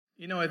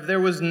If there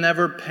was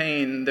never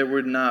pain, there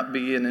would not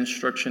be an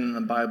instruction in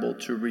the Bible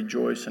to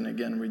rejoice and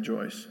again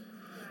rejoice.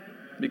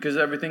 Because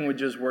everything would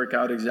just work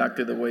out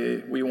exactly the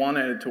way we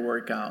wanted it to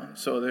work out.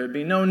 So there'd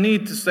be no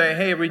need to say,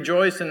 hey,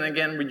 rejoice and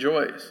again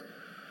rejoice.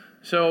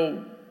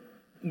 So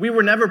we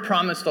were never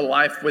promised a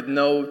life with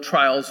no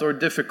trials or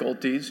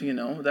difficulties,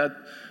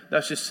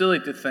 That's just silly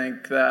to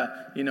think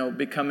that,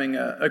 becoming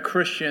a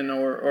Christian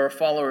or a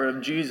follower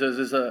of Jesus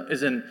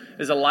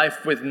is a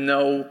life with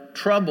no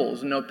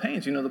troubles, no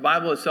pains. The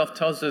Bible itself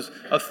tells us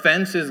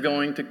offense is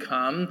going to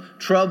come,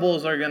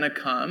 troubles are going to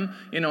come.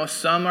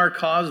 Some are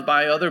caused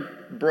by other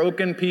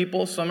broken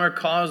people, some are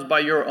caused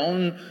by your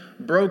own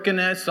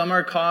brokenness, some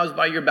are caused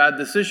by your bad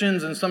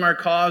decisions, and some are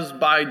caused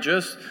by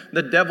just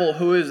the devil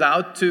who is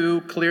out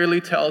to, clearly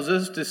tells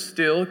us, to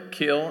steal,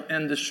 kill,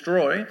 and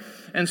destroy.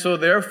 And so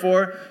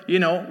therefore,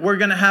 we're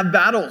going to have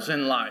battles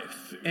in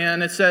life.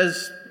 And it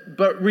says,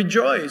 but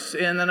rejoice.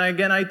 And then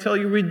again, I tell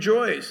you,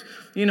 rejoice.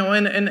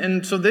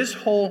 And so this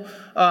whole,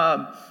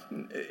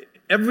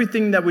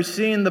 everything that we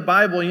see in the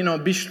Bible,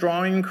 be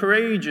strong and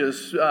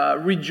courageous,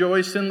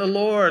 rejoice in the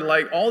Lord,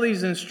 like all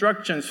these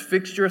instructions,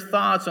 fix your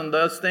thoughts on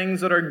those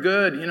things that are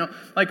good,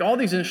 like all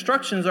these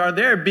instructions are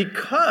there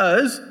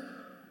because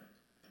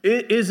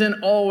it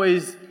isn't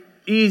always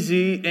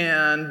easy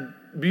and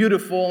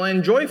beautiful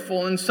and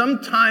joyful. And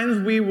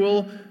sometimes we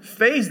will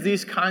face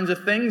these kinds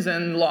of things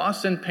and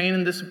loss and pain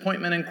and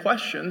disappointment and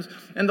questions.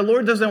 And the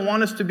Lord doesn't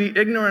want us to be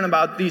ignorant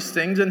about these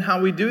things and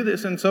how we do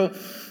this. And so,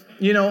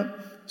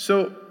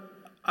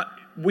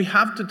 we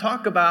have to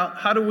talk about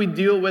how do we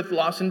deal with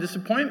loss and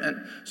disappointment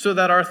so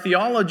that our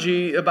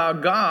theology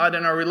about God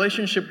and our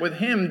relationship with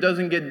Him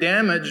doesn't get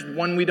damaged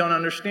when we don't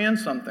understand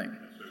something.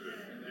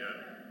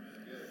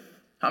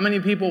 How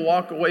many people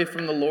walk away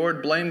from the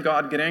Lord, blame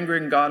God, get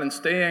angry at God, and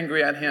stay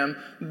angry at Him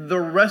the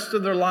rest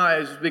of their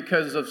lives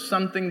because of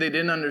something they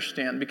didn't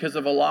understand, because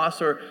of a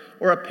loss or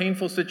a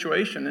painful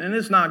situation? And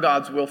it's not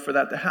God's will for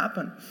that to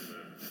happen.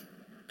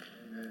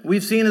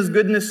 We've seen His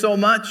goodness so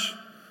much.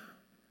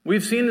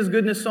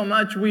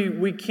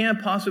 We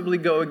can't possibly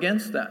go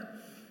against that.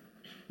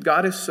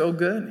 God is so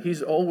good.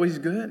 He's always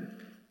good.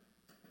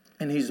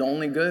 And He's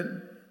only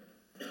good.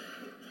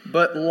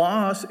 But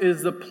loss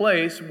is the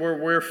place where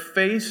we're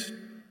faced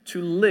to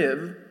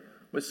live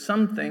with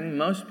something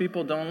most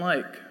people don't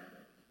like.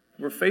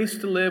 We're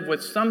faced to live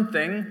with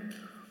something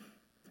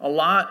a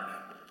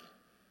lot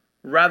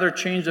rather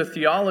change the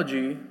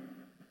theology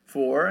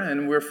for,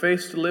 and we're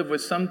faced to live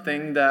with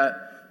something that,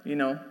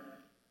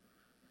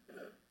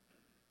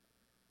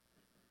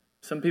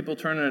 some people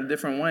turn in a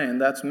different way,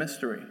 and that's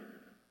mystery.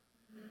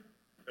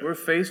 We're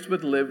faced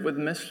with live with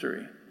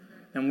mystery,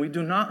 and we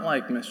do not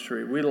like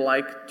mystery. We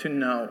like to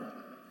know.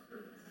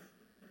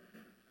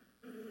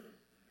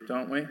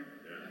 Don't we?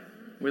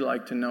 We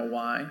like to know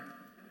why.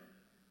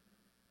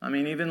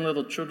 Even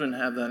little children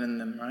have that in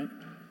them, right?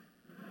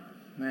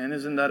 Man,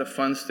 isn't that a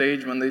fun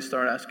stage when they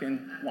start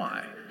asking,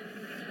 why?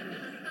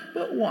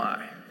 But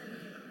why?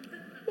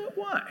 But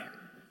why?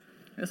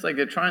 It's like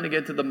they're trying to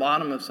get to the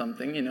bottom of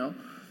something,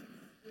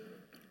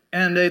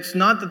 And it's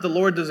not that the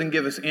Lord doesn't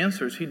give us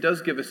answers. He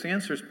does give us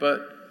answers,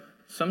 but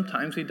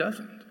sometimes He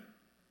doesn't.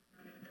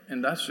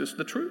 And that's just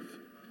the truth.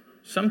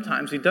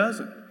 Sometimes He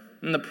doesn't.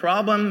 And the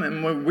problem,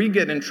 and where we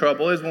get in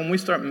trouble, is when we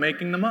start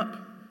making them up.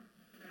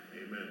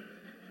 Amen.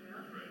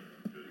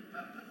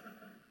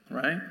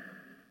 Right?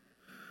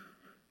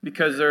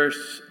 Because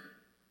there's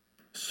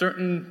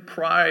certain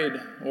pride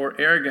or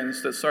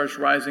arrogance that starts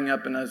rising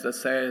up in us that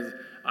says,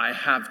 I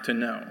have to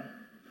know.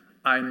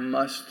 I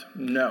must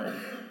know.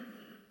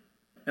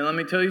 And let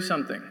me tell you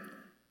something.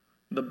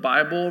 The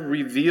Bible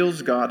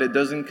reveals God. It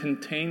doesn't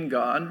contain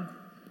God,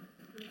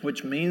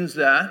 which means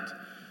that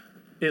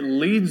it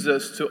leads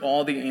us to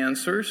all the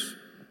answers,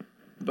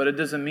 but it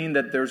doesn't mean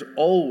that there's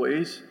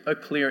always a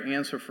clear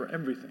answer for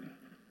everything.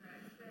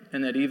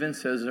 And it even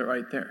says it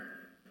right there.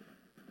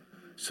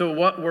 So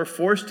what we're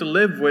forced to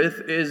live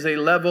with is a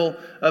level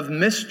of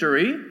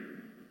mystery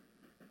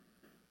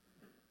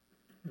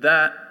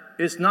that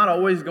is not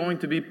always going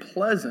to be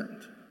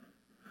pleasant.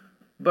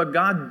 But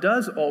God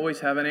does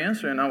always have an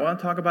answer, and I want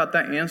to talk about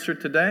that answer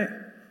today.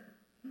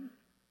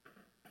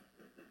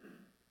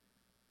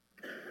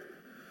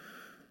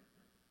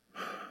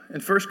 In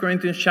 1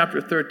 Corinthians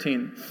chapter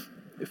 13,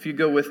 if you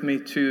go with me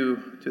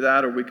to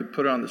that, or we could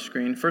put it on the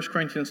screen. 1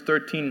 Corinthians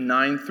 13,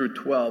 9 through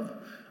 12.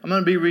 I'm going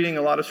to be reading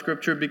a lot of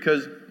Scripture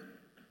because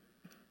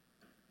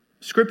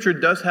Scripture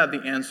does have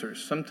the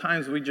answers.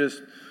 Sometimes we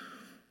just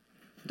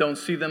don't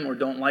see them or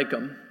don't like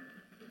them.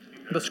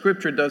 But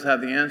Scripture does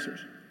have the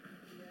answers.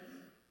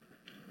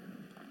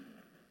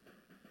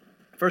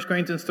 1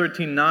 Corinthians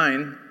 13,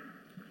 9,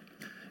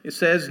 it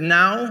says,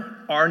 now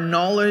our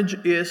knowledge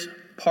is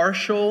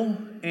partial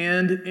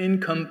and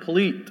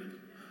incomplete.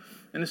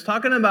 And it's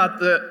talking about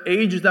the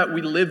age that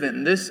we live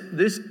in. This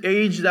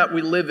age that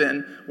we live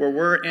in, where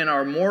we're in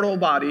our mortal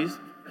bodies,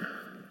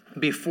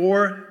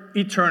 before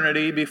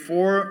eternity,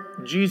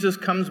 before Jesus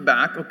comes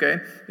back, okay?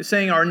 It's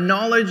saying our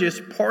knowledge is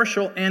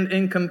partial and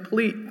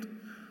incomplete.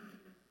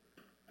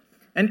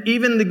 And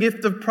even the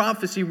gift of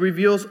prophecy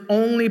reveals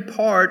only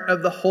part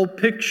of the whole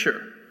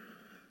picture.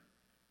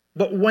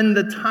 But when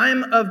the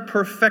time of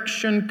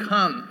perfection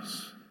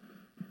comes,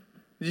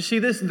 you see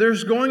this?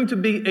 There's going to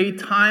be a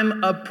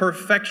time of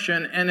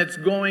perfection, and it's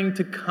going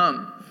to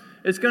come.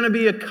 It's going to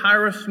be a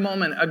kairos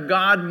moment, a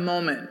God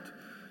moment.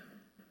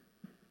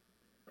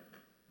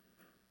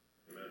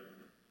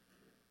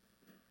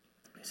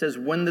 He says,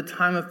 when the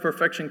time of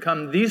perfection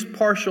comes, these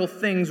partial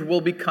things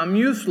will become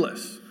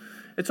useless.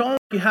 It's all like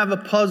you have a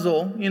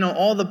puzzle,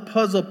 all the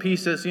puzzle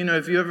pieces,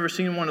 if you've ever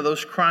seen one of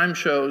those crime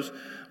shows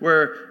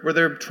where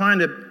they're trying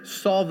to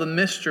solve the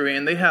mystery,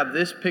 and they have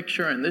this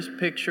picture and this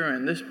picture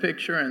and this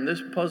picture and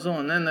this puzzle,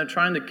 and then they're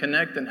trying to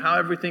connect and how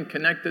everything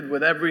connected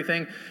with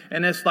everything,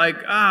 and it's like,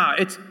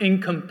 it's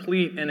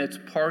incomplete and it's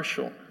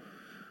partial.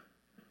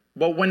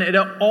 But when it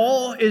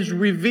all is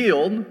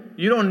revealed,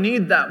 you don't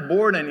need that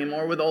board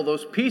anymore with all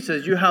those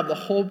pieces. You have the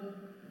whole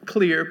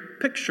clear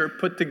picture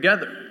put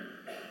together.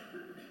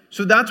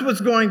 So that's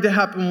what's going to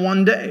happen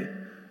one day.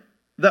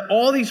 That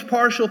all these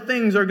partial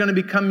things are going to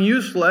become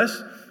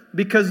useless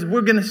because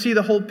we're going to see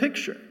the whole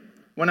picture.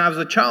 When I was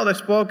a child, I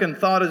spoke and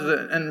thought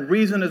and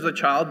reasoned as a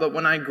child, but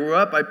when I grew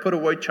up, I put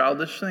away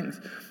childish things.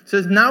 It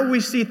says, now we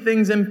see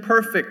things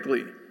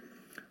imperfectly,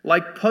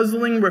 like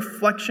puzzling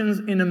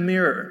reflections in a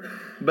mirror.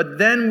 But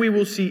then we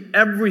will see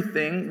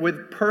everything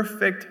with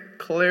perfect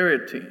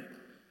clarity.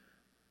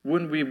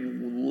 Wouldn't we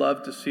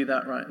love to see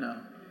that right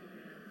now?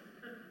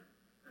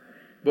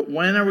 But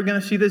when are we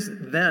going to see this?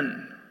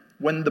 Then,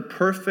 when the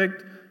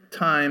perfect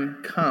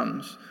time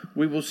comes,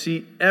 we will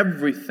see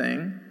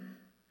everything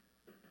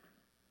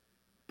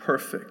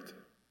perfect,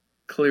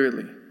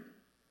 clearly,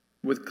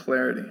 with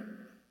clarity.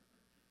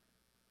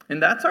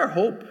 And that's our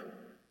hope.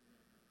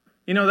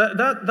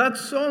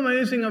 That's so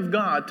amazing of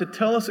God to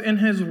tell us in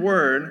His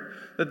Word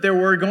that there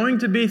were going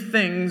to be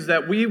things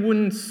that we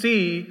wouldn't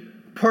see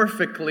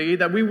perfectly,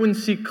 that we wouldn't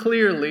see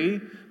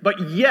clearly,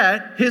 but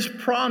yet His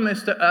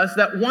promise to us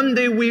that one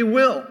day we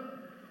will.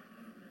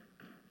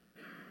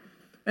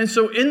 And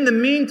so in the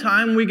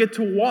meantime, we get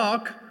to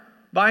walk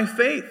by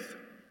faith.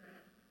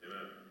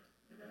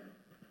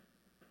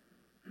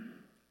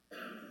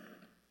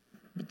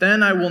 But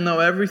then I will know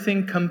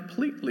everything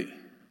completely.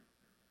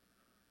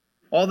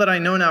 All that I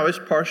know now is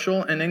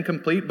partial and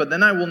incomplete, but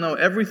then I will know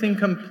everything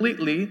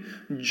completely,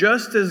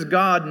 just as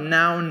God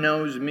now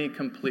knows me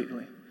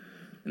completely.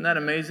 Isn't that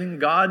amazing?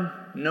 God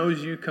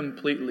knows you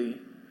completely.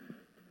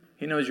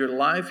 He knows your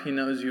life. He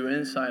knows you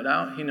inside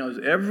out. He knows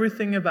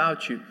everything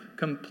about you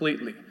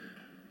completely.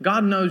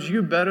 God knows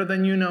you better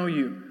than you know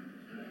you.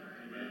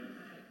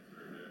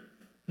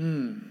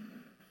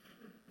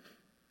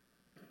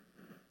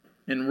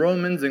 In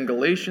Romans and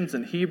Galatians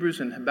and Hebrews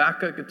and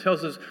Habakkuk, it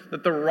tells us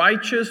that the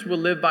righteous will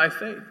live by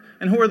faith.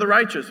 And who are the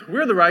righteous?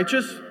 We're the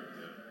righteous.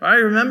 Right?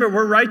 Remember,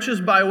 we're righteous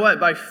by what?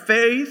 By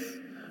faith,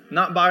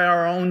 not by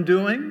our own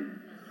doing.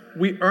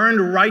 We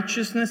earned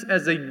righteousness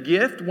as a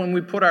gift when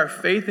we put our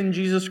faith in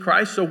Jesus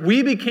Christ. So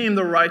we became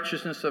the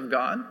righteousness of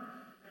God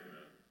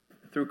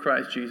through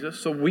Christ Jesus.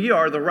 So we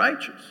are the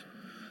righteous.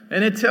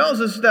 And it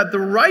tells us that the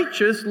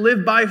righteous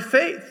live by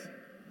faith.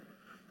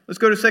 Let's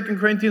go to 2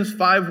 Corinthians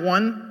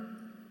 5:1.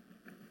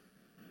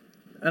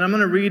 And I'm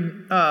going to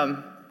read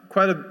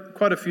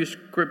quite a few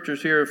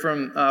scriptures here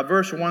from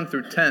verse 1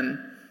 through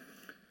 10.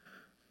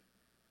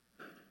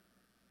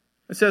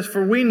 It says,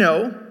 "For we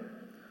know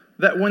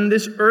that when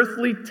this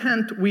earthly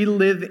tent we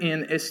live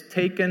in is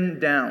taken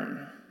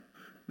down,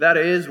 that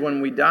is,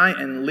 when we die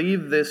and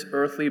leave this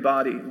earthly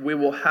body, we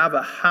will have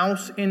a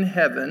house in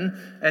heaven,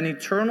 an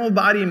eternal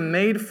body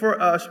made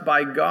for us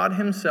by God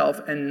Himself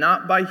and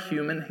not by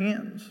human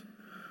hands.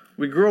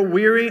 We grow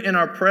weary in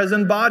our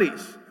present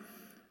bodies,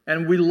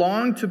 and we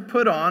long to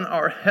put on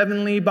our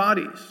heavenly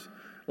bodies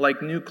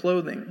like new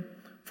clothing.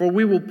 For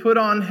we will put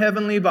on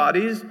heavenly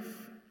bodies.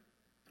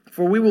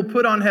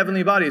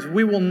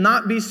 We will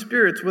not be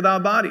spirits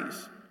without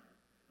bodies."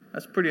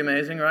 That's pretty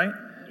amazing, right?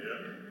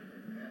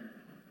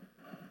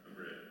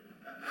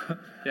 Yeah.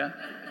 Yeah.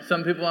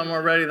 Some people are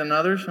more ready than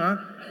others, huh?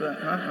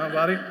 No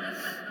body.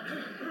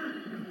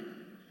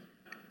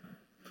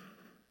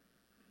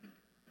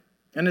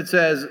 And it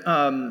says,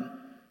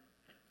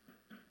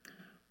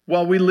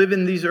 while we live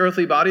in these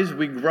earthly bodies,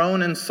 we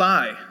groan and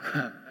sigh.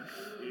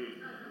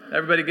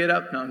 Everybody get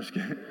up? No, I'm just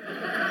kidding.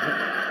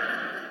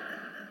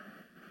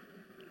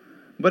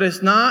 But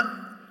it's not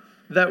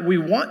that we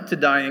want to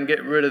die and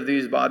get rid of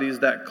these bodies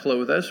that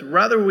clothe us.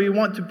 Rather, we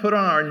want to put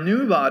on our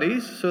new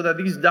bodies so that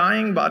these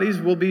dying bodies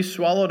will be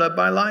swallowed up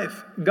by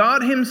life.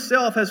 God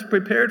Himself has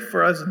prepared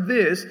for us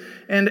this,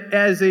 and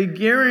as a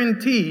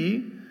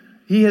guarantee,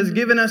 He has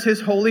given us His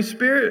Holy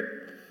Spirit.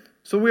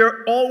 So we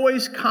are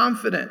always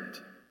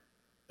confident,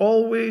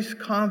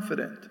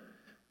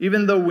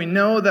 even though we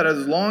know that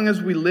as long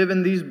as we live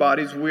in these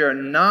bodies, we are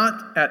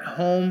not at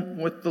home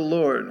with the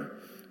Lord.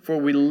 For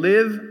we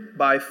live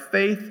by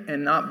faith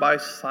and not by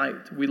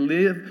sight. We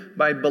live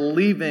by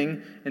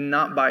believing and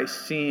not by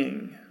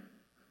seeing.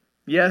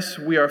 Yes,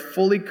 we are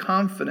fully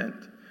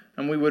confident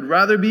And we would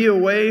rather be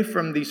away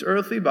from these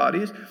earthly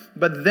bodies,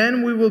 but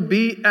then we will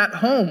be at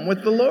home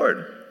with the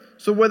Lord.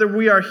 So whether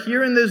we are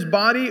here in this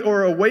body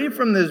or away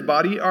from this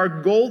body, our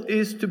goal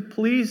is to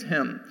please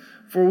Him.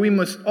 For we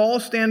must all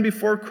stand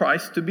before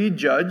Christ to be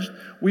judged.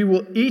 We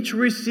will each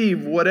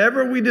receive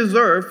whatever we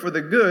deserve for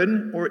the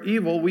good or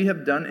evil we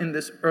have done in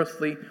this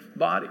earthly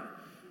body.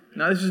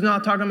 Now, this is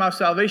not talking about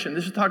salvation.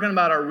 This is talking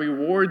about our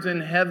rewards in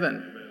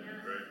heaven.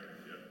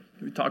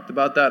 We talked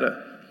about that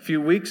a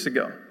few weeks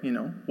ago.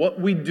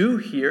 What we do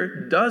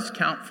here does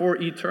count for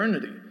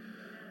eternity.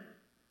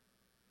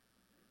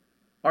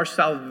 Our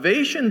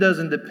salvation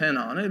doesn't depend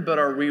on it, but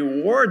our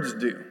rewards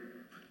do.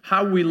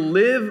 How we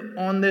live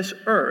on this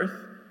earth,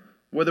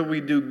 whether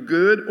we do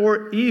good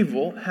or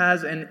evil,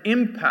 has an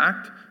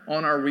impact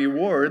on our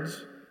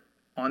rewards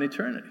on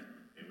eternity.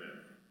 Amen.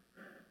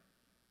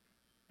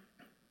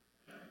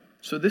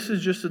 So this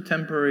is just a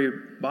temporary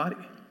body.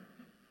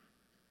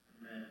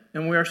 Amen.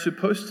 And we are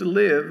supposed to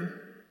live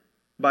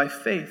by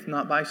faith,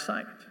 not by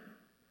sight.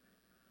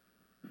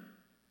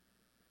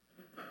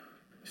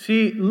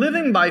 See,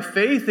 living by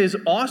faith is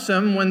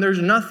awesome when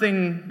there's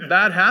nothing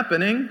bad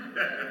happening.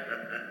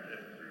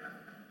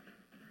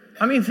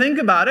 I mean, think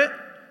about it,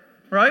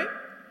 right?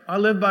 I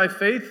live by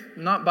faith,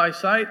 not by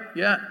sight.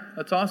 Yeah,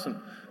 that's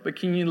awesome. But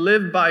can you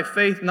live by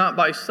faith, not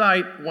by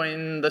sight,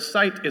 when the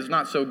sight is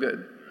not so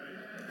good?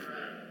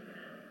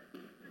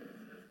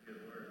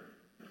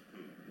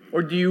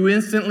 Or do you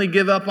instantly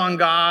give up on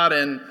God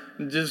and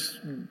just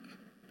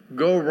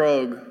go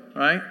rogue,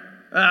 right?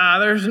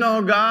 There's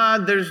no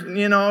God. There's,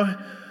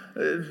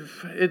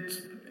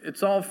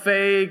 it's all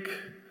fake.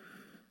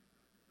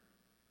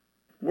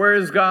 Where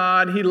is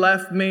God? He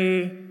left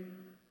me.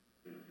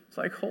 It's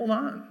like, hold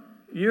on.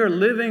 You're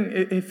living,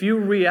 if you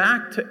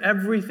react to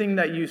everything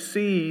that you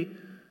see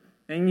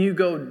and you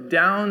go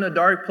down a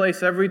dark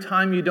place every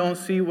time you don't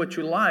see what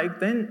you like,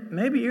 then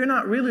maybe you're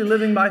not really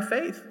living by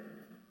faith.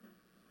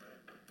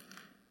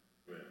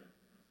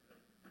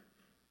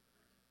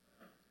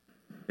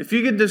 If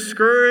you get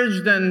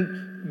discouraged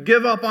and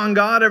give up on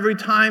God every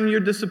time you're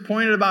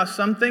disappointed about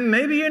something,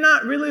 maybe you're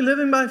not really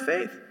living by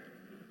faith.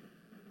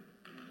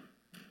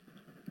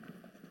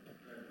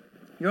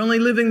 You're only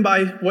living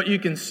by what you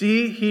can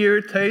see,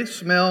 hear, taste,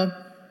 smell,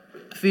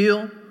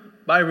 feel,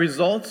 by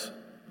results,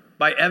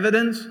 by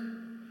evidence.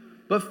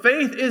 But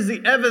faith is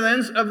the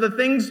evidence of the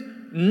things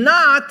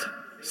not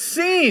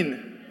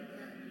seen.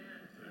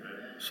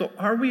 So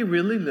are we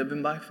really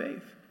living by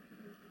faith?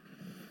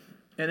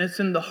 And it's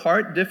in the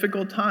hard,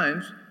 difficult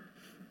times.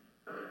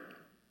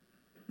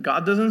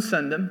 God doesn't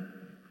send them.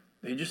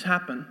 They just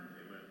happen.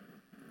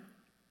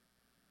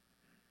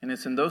 And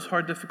it's in those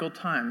hard, difficult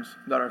times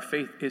that our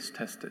faith is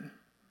tested.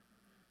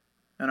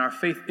 And our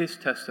faith is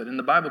tested. And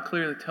the Bible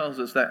clearly tells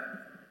us that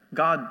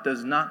God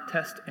does not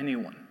test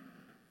anyone.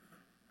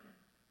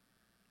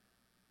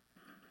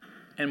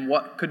 And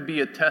what could be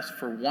a test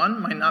for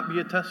one might not be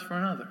a test for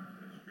another.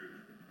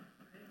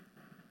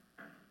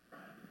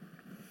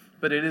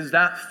 But it is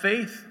that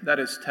faith that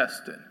is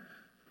tested.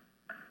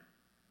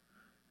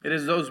 It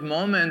is those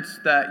moments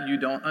that you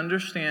don't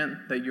understand,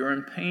 that you're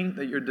in pain,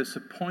 that you're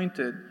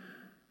disappointed,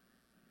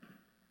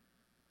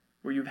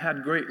 where you've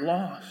had great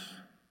loss,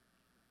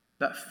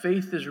 that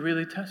faith is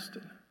really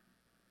tested.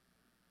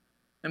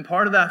 And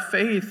part of that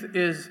faith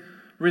is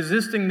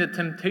resisting the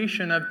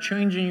temptation of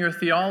changing your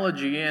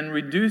theology and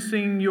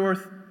reducing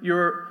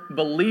your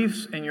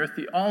beliefs and your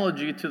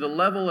theology to the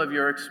level of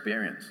your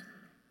experience.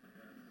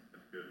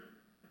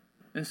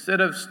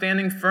 Instead of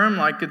standing firm,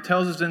 like it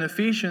tells us in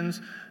Ephesians,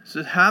 it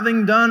says,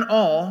 having done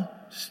all,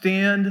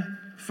 stand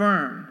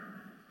firm.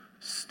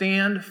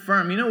 Stand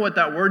firm. You know what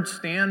that word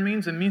stand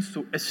means? It means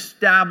to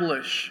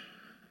establish.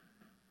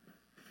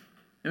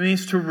 It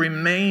means to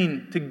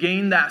remain, to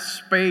gain that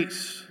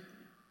space.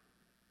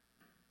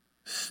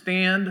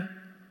 Stand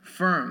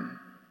firm.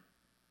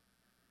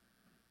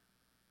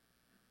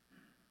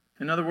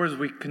 In other words,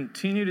 we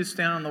continue to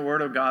stand on the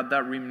Word of God.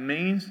 That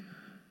remains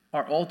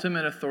our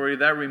ultimate authority.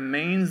 That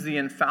remains the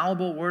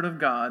infallible Word of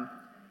God.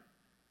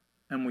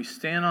 And we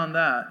stand on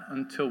that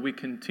until we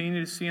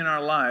continue to see in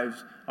our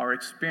lives our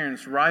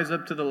experience rise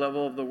up to the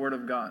level of the Word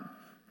of God.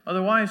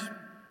 Otherwise,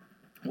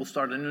 we'll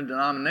start a new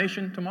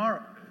denomination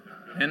tomorrow.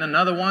 And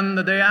another one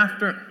the day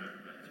after.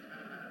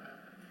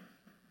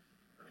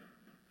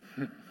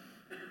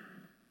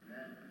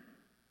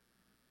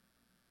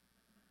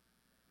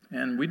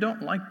 And we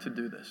don't like to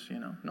do this,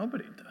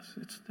 Nobody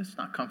does. It's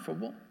not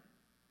comfortable.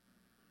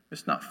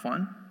 It's not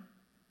fun.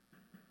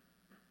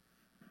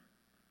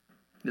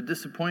 The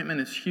disappointment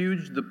is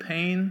huge. The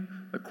pain,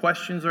 the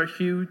questions are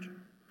huge.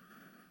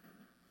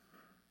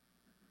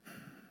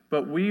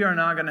 But we are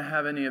not going to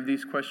have any of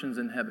these questions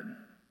in heaven.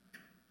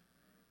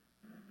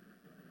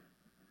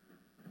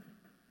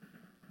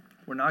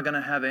 We're not going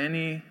to have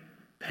any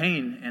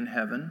pain in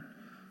heaven.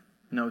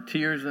 No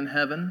tears in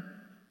heaven.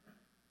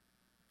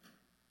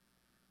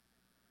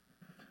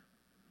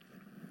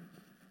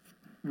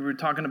 We were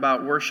talking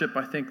about worship,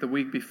 I think,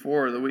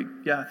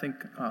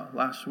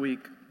 last week.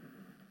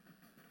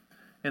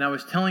 And I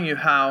was telling you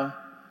how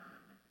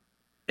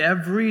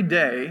every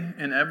day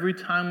and every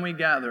time we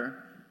gather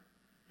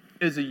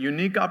is a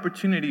unique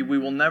opportunity we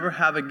will never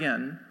have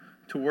again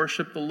to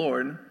worship the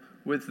Lord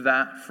with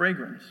that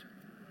fragrance.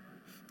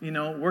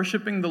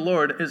 Worshiping the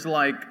Lord is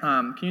like,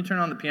 can you turn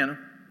on the piano?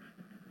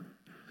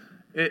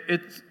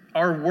 It's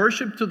our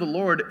worship to the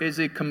Lord is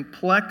a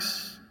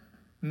complex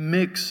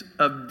mix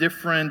of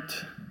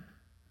different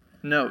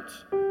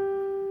notes.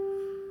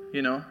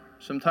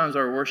 Sometimes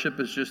our worship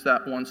is just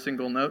that one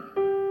single note.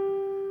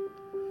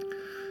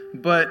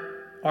 But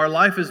our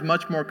life is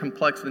much more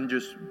complex than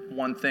just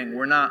one thing.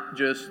 We're not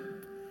just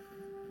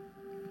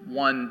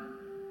one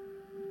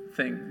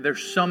thing.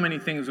 There's so many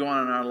things going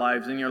on in our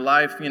lives. In your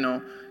life,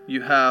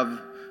 you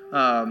have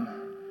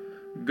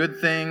good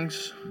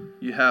things,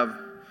 you have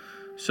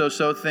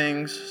so-so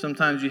things,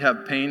 sometimes you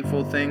have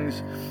painful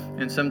things,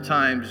 and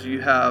sometimes you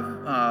have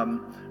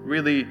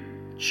really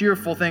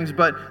cheerful things,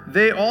 but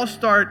they all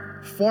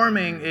start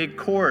forming a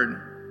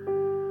chord.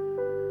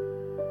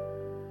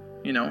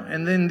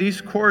 And then these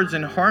chords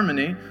in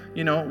harmony,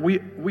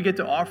 we get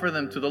to offer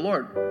them to the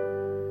Lord.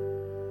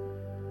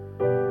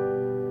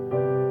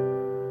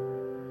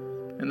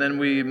 And then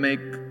we make,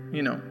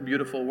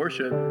 beautiful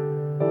worship.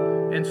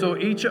 And so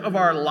each of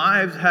our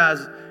lives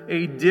has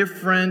a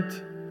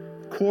different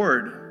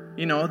chord,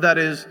 that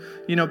is,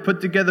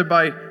 put together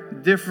by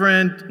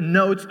different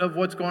notes of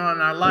what's going on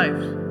in our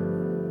lives.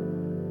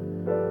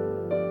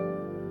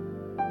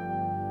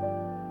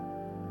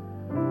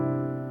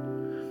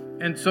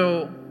 And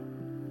so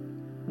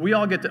we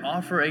all get to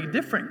offer a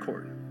different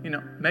chord.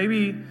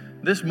 Maybe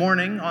this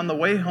morning on the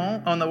way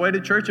home, on the way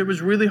to church, it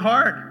was really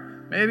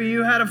hard. Maybe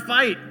you had a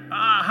fight.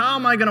 How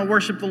am I going to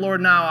worship the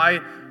Lord now? I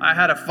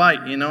had a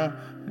fight,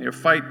 Your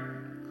fight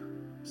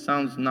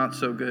sounds not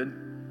so good.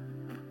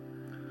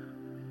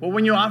 But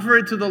when you offer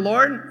it to the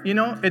Lord,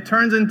 it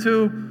turns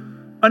into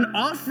an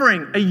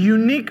offering, a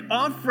unique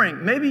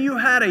offering. Maybe you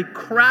had a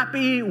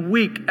crappy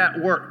week at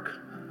work.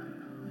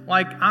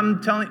 Like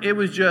I'm telling you, it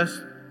was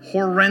just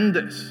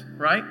horrendous,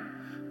 right?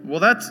 Well,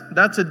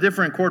 that's a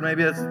different chord.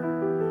 Maybe that's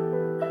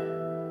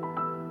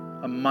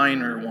a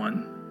minor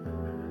one.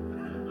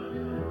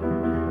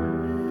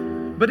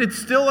 But it's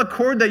still a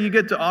chord that you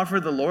get to offer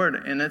the Lord,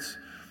 and it's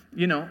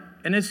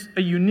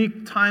a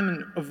unique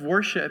time of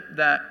worship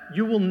that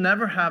you will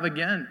never have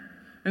again.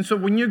 And so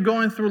when you're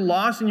going through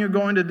loss and you're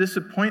going to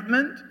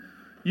disappointment,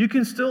 you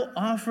can still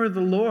offer the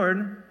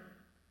Lord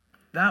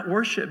that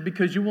worship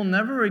because you will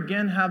never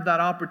again have that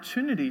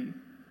opportunity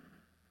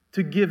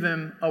to give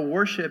him a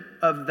worship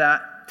of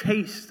that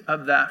taste,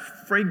 of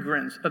that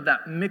fragrance, of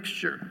that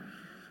mixture.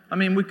 I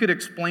mean, we could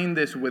explain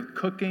this with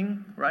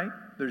cooking, right?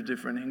 There's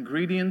different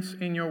ingredients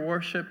in your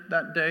worship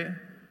that day.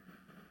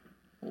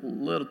 A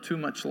little too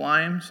much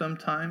lime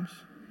sometimes.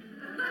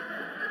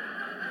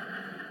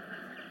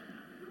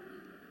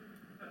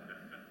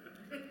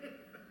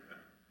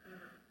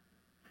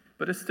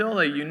 But it's still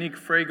a unique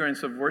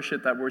fragrance of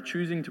worship that we're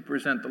choosing to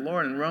present the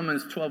Lord. And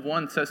Romans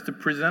 12:1 says to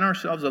present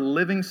ourselves a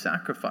living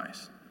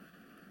sacrifice.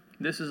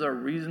 This is our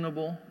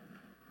reasonable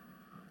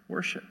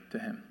worship to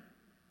him.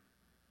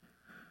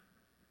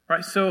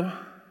 Right, so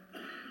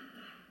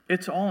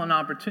it's all an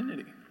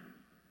opportunity.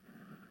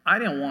 I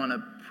didn't want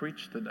to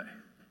preach today.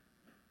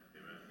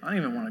 I don't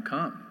even want to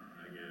come.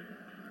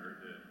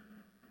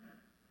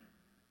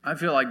 I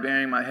feel like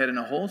burying my head in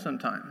a hole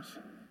sometimes.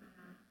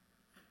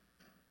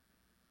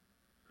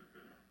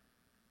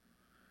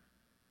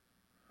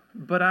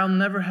 But I'll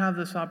never have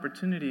this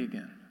opportunity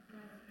again.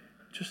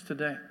 Just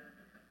today.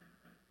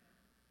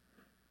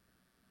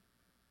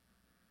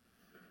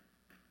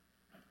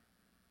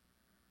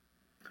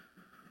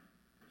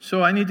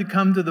 So I need to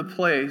come to the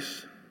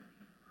place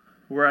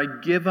where I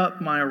give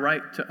up my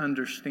right to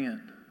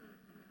understand.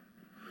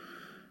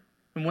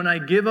 And when I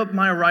give up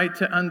my right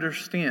to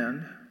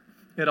understand,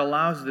 it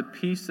allows the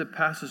peace that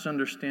passes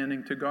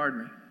understanding to guard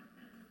me.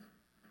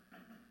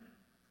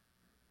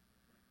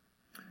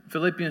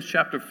 Philippians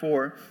chapter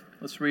 4,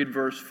 let's read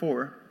verse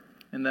 4,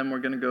 and then we're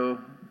going to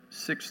go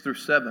 6 through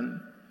 7.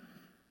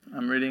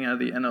 I'm reading out of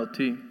the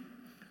NLT.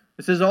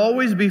 It says,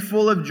 always be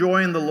full of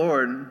joy in the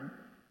Lord.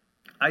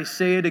 I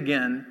say it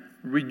again,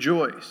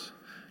 rejoice.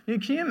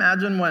 Can you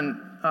imagine when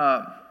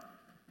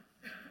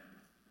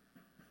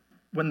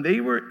they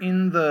were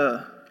in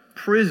the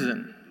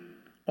prison,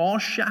 all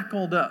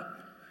shackled up,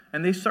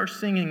 and they start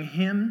singing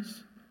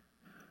hymns?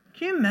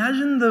 Can you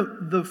imagine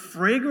the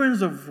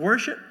fragrance of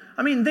worship?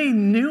 I mean, they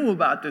knew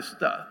about this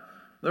stuff.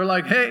 They're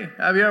like, hey,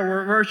 have you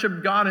ever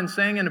worshiped God and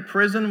sang in a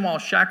prison while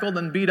shackled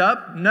and beat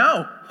up?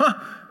 No. Huh,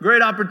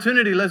 great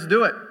opportunity. Let's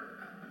do it.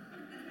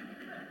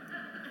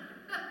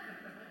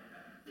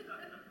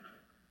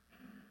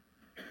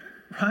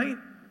 Right?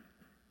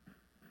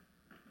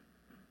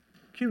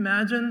 Can you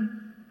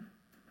imagine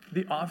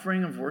the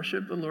offering of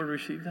worship the Lord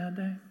received that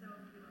day?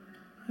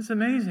 It's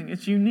amazing.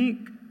 It's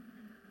unique.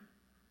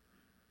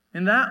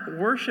 And that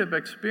worship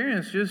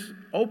experience just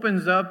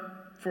opens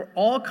up for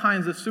all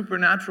kinds of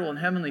supernatural and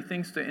heavenly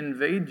things to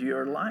invade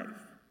your life.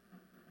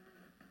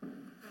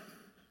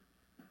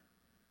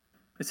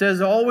 It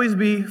says, always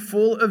be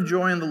full of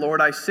joy in the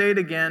Lord. I say it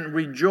again,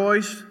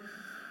 rejoice.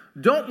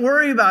 Don't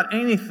worry about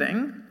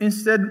anything.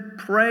 Instead,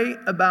 pray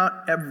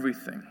about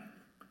everything.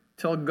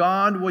 Tell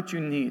God what you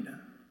need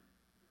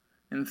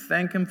and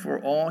thank Him for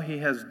all He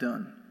has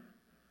done.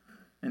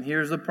 And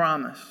here's the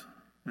promise.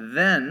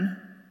 Then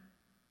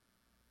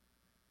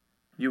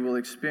you will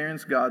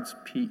experience God's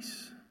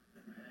peace,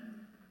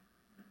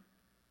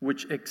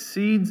 which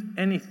exceeds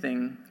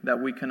anything that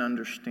we can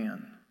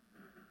understand,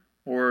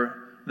 or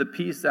the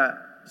peace that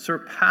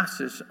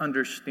surpasses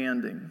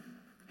understanding.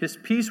 His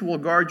peace will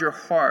guard your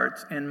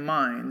hearts and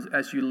minds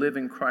as you live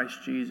in Christ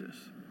Jesus.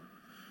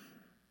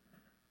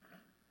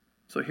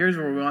 So here's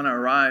where we want to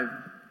arrive.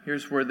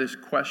 Here's where this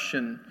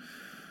question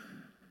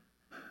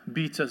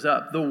beats us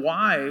up. The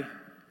why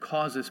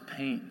causes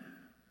pain.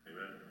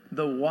 Amen.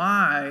 The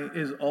why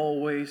is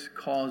always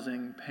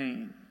causing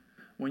pain.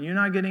 When you're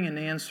not getting an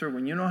answer,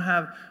 when you don't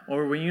have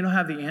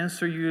the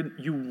answer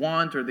you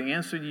want or the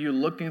answer you're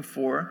looking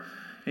for,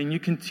 and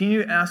you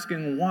continue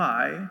asking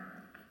why,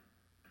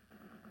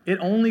 it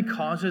only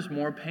causes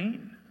more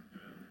pain.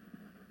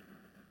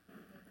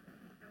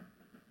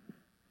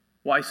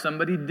 Why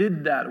somebody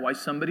did that, why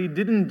somebody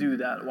didn't do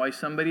that, why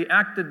somebody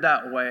acted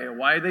that way,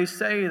 why they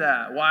say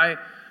that,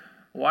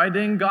 why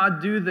didn't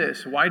God do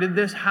this, why did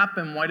this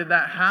happen, why did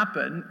that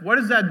happen? What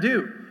does that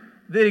do?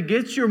 That it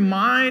gets your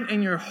mind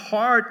and your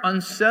heart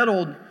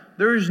unsettled.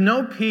 There is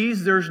no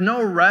peace, there's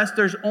no rest,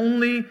 there's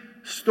only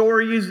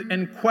stories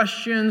and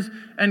questions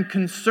and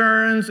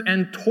concerns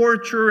and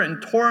torture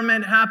and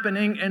torment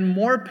happening and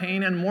more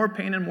pain and more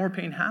pain and more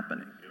pain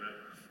happening. Amen.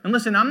 And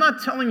listen, I'm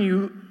not telling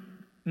you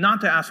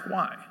not to ask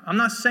why. I'm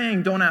not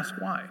saying don't ask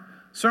why.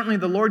 Certainly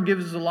the Lord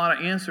gives us a lot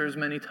of answers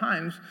many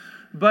times,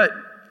 but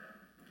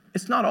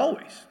it's not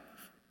always.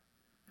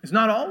 It's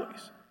not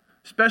always.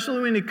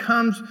 Especially when it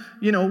comes,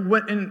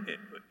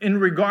 in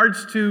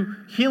regards to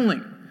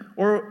healing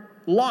or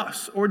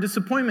loss or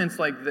disappointments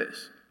like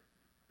this.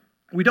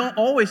 We don't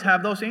always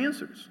have those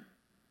answers.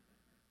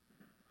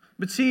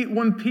 But see,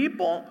 when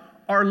people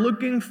are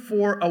looking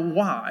for a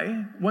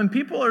why, when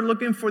people are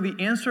looking for the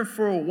answer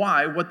for a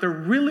why, what they're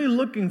really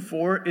looking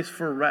for is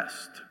for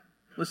rest.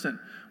 Listen,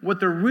 what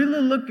they're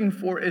really looking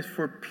for is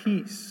for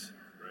peace.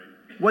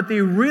 What they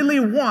really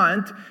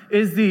want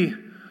is okay,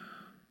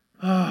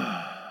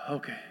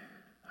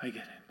 I get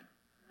it.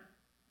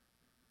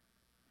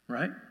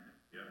 Right?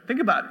 Yeah.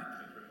 Think about it.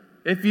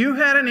 If you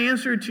had an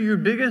answer to your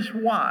biggest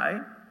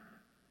why,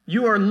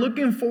 you are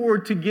looking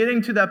forward to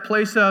getting to that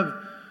place of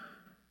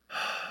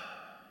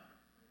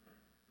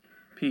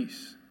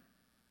peace.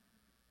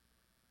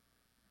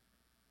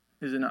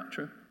 Is it not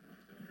true?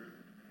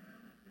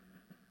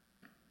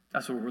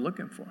 That's what we're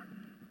looking for.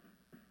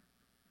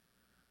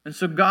 And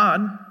so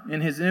God,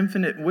 in His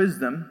infinite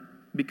wisdom,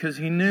 because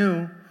He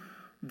knew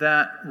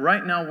that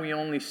right now we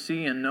only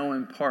see and know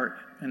in part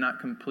and not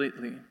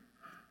completely,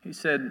 He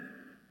said,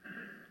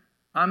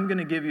 I'm going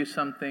to give you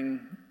something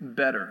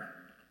better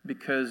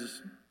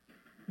because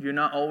you're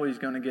not always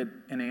going to get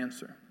an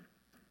answer.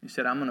 He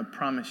said, I'm going to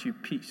promise you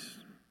peace.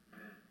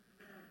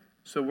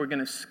 So we're going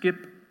to skip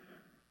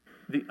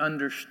the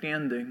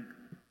understanding,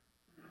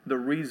 the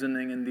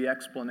reasoning, and the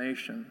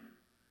explanation,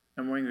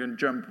 and we're going to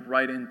jump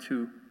right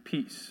into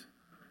peace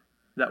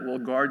that will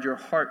guard your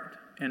heart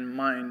and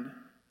mind,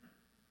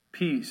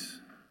 peace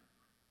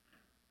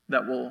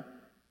that will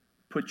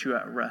put you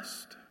at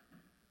rest,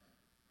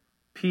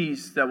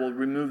 peace that will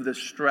remove the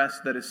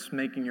stress that is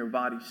making your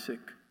body sick.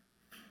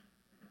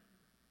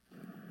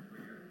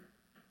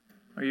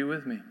 Are you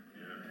with me?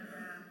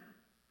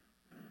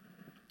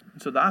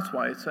 So that's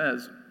why it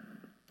says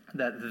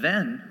that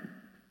then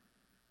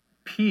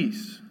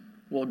peace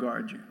will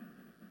guard you.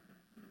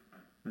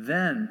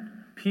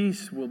 Then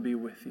peace will be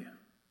with you.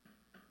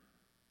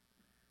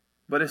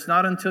 But it's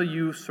not until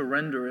you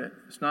surrender it,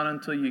 it's not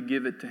until you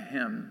give it to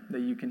Him that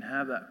you can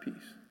have that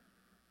peace.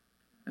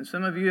 And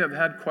some of you have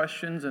had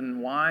questions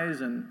and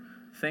whys and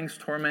things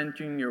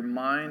tormenting your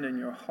mind and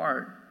your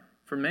heart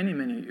for many,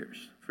 many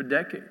years, for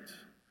decades.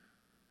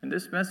 And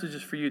this message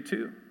is for you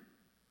too.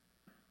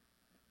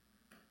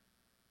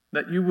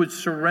 That you would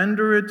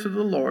surrender it to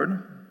the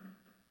Lord,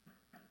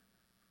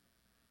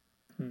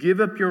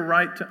 give up your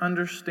right to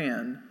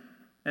understand,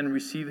 and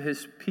receive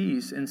His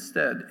peace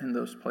instead in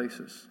those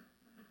places.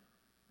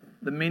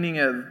 The meaning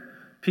of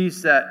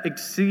peace that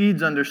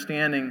exceeds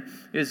understanding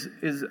is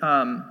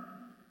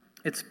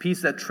it's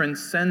peace that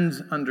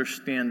transcends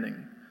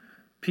understanding,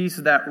 peace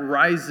that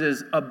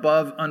rises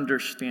above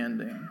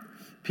understanding,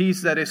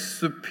 peace that is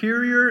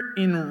superior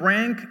in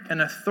rank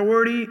and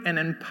authority and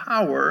in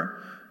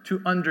power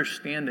to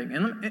understanding.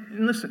 And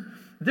listen,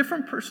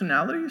 different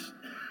personalities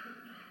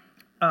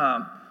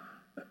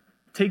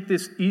take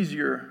this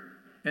easier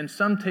and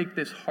some take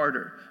this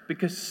harder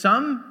because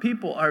some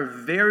people are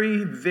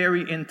very,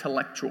 very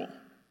intellectual.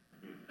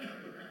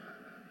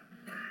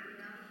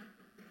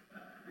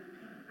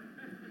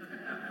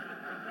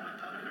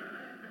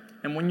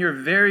 And when you're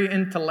very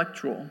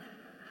intellectual,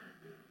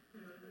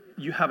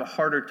 you have a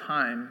harder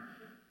time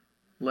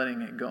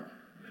letting it go.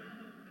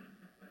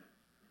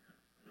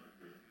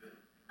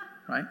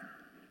 right?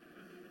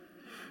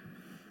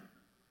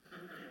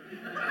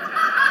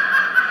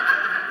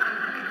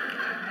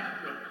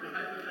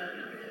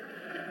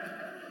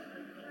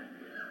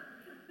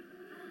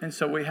 And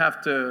so we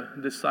have to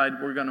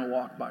decide we're going to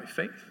walk by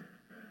faith,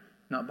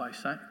 not by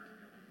sight.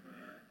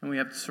 And we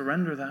have to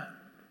surrender that,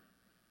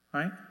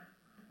 right?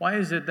 Why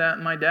is it that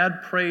my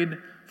dad prayed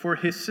for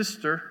his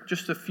sister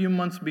just a few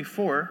months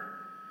before?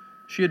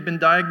 She had been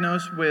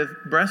diagnosed with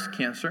breast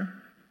cancer.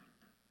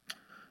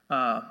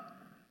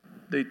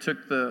 They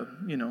took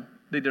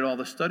they did all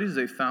the studies.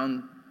 They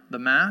found the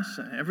mass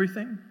and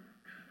everything.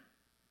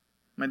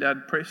 My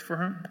dad prays for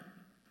her.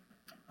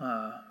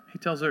 He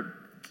tells her,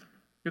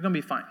 you're going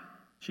to be fine.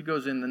 She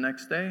goes in the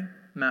next day.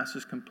 Mass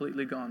is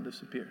completely gone,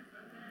 disappeared.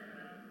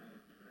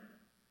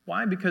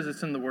 Why? Because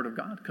it's in the Word of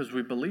God. Because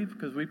we believe.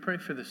 Because we pray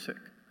for the sick.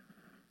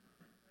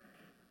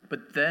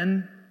 But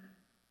then,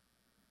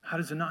 how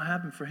does it not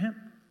happen for him?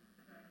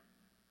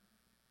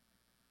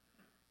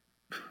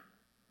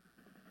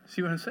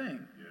 See what I'm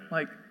saying?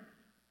 Like,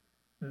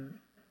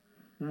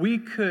 we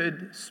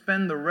could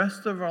spend the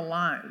rest of our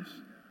lives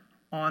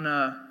on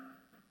a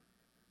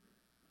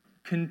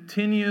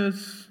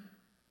continuous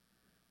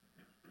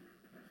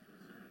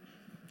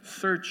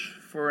search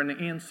for an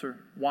answer.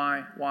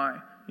 Why?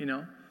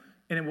 And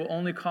it will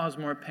only cause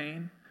more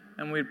pain.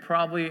 And we'd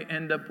probably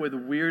end up with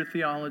weird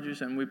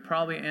theologies, and we'd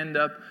probably end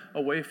up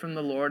away from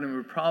the Lord, and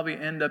we'd probably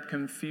end up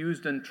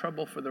confused and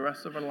trouble for the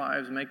rest of our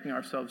lives, making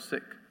ourselves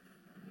sick.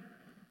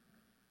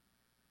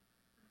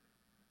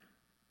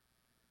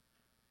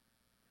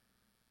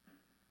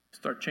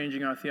 Start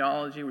changing our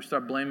theology. We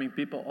start blaming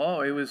people. Oh,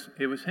 it was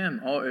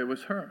him. Oh, it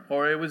was her.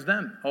 Or it was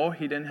them. Oh,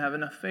 he didn't have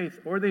enough faith.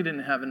 Or they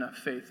didn't have enough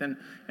faith. And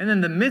in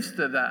the midst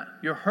of that,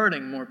 you're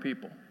hurting more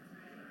people.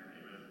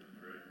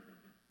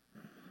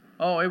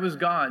 Oh, it was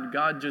God.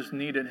 God just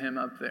needed him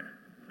up there.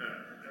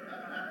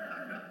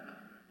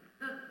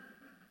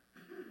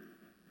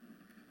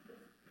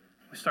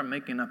 We start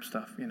making up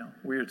stuff,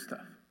 weird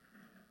stuff.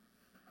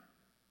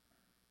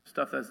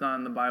 Stuff that's not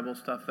in the Bible,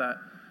 stuff that,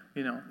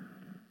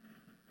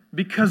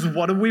 Because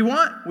what do we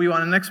want? We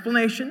want an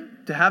explanation,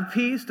 to have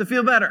peace, to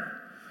feel better.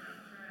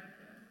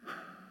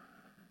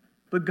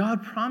 But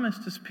God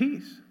promised us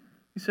peace.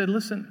 He said,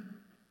 listen,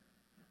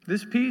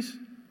 this peace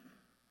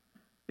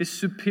is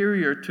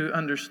superior to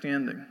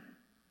understanding.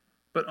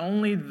 But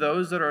only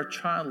those that are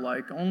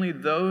childlike, only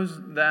those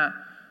that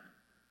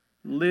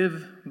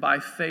live by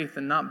faith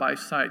and not by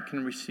sight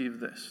can receive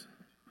this.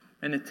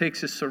 And it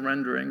takes a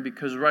surrendering,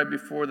 because right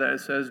before that it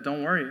says,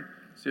 don't worry.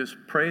 Just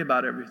pray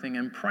about everything.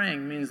 And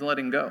praying means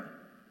letting go.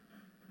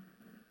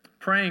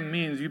 Praying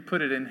means you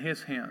put it in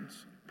his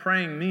hands.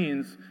 Praying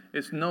means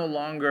it's no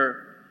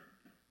longer,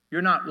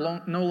 you're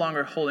no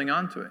longer holding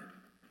on to it.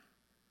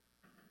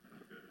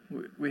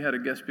 We had a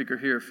guest speaker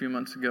here a few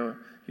months ago.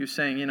 He was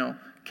saying,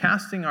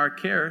 casting our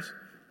cares,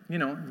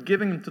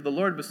 giving them to the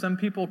Lord. But some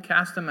people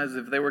cast them as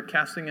if they were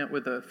casting it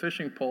with a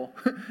fishing pole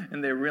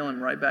and they reel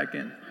them right back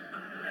in.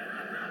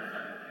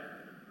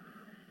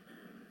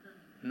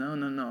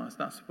 No. It's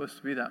not supposed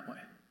to be that way.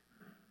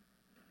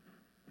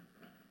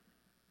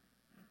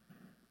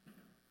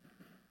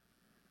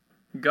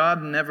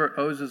 God never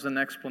owes us an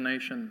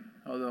explanation,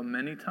 although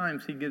many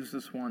times he gives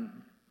us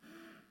one.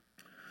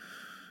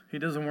 He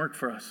doesn't work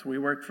for us. We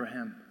work for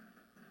him.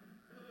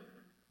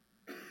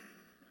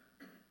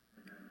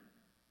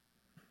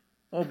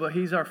 Oh, but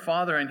he's our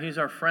Father and he's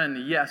our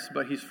friend. Yes,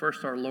 but he's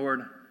first our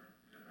Lord.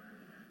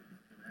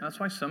 That's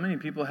why so many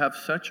people have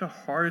such a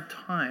hard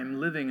time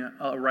living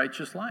a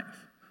righteous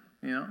life.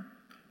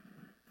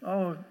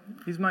 Oh,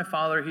 he's my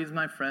father, he's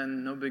my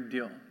friend, no big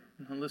deal.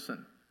 Now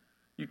listen,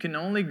 you can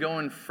only go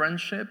in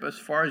friendship as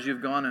far as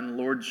you've gone in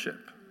lordship.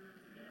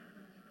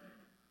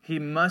 He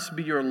must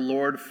be your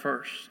Lord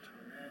first.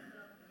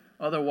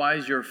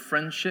 Otherwise, your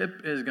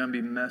friendship is going to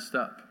be messed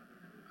up.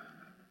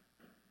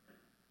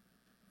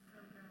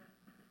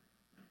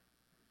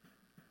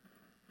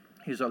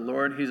 He's our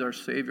Lord, he's our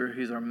Savior,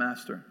 he's our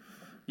Master.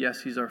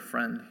 Yes, he's our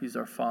friend, he's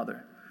our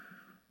Father.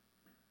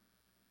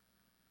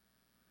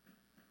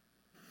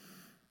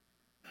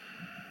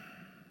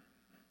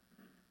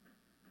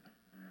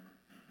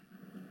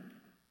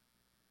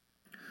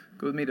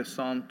 Go with me to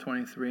Psalm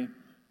 23.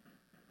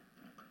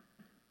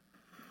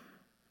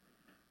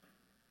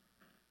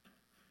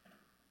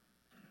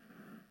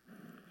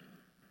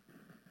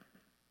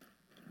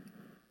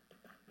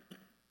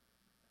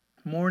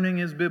 Mourning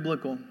is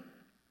biblical.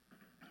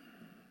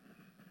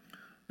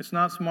 It's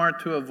not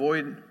smart to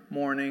avoid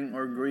mourning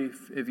or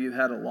grief if you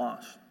had a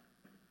loss.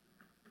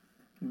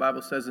 The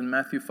Bible says in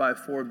Matthew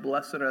 5:4,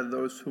 blessed are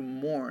those who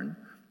mourn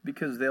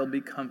because they'll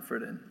be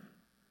comforted.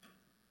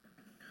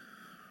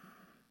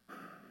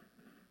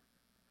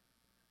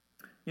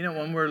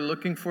 When we're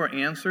looking for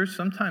answers,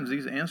 sometimes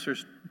these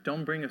answers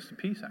don't bring us to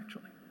peace,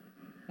 actually,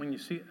 when you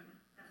see it.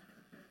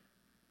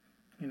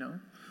 And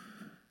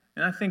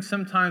I think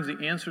sometimes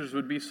the answers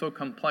would be so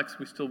complex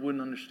we still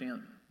wouldn't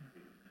understand.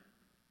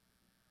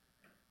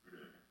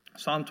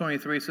 Psalm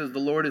 23 says, the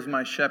Lord is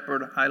my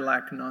shepherd, I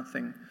lack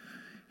nothing.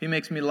 He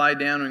makes me lie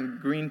down in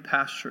green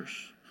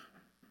pastures.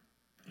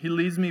 He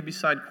leads me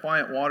beside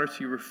quiet waters.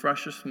 He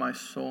refreshes my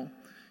soul.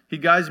 He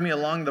guides me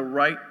along the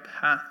right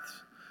paths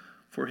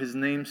for his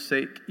name's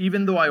sake.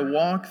 Even though I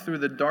walk through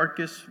the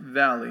darkest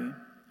valley,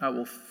 I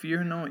will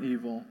fear no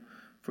evil,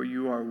 for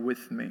you are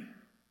with me.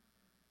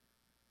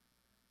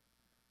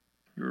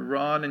 Your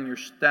rod and your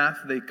staff,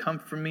 they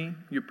comfort me.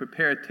 You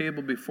prepare a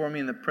table before me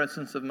in the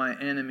presence of my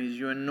enemies.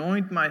 You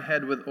anoint my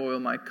head with oil.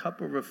 My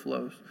cup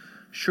overflows.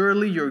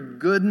 Surely your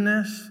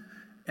goodness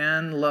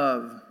and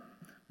love,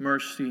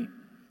 mercy,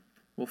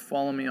 will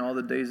follow me all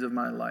the days of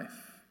my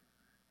life,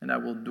 and I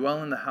will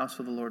dwell in the house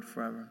of the Lord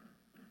forever.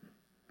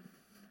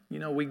 You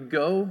know, we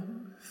go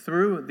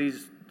through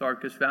these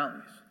darkest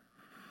valleys,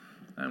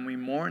 and we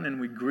mourn and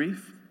we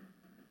grieve,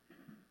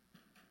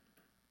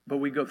 but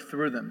we go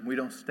through them. We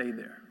don't stay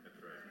there.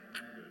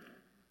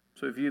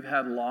 So if you've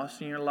had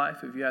loss in your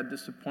life, if you had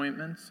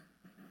disappointments,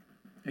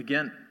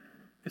 again,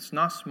 it's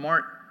not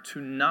smart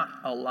to not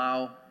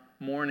allow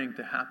mourning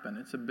to happen.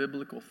 It's a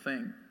biblical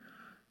thing.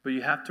 But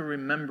you have to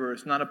remember,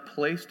 it's not a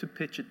place to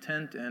pitch a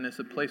tent in, it's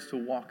a place to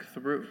walk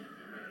through.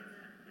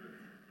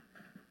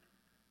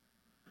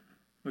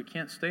 We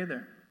can't stay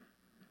there.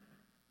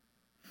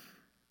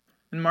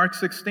 In Mark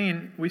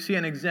 16, we see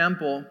an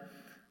example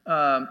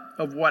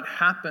of what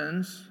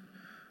happens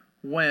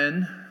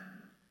when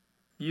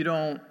you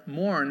don't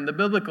mourn the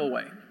biblical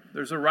way.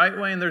 There's a right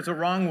way and there's a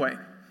wrong way.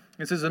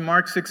 It says in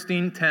Mark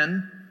 16:10,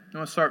 I'm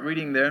going to start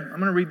reading there. I'm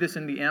going to read this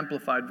in the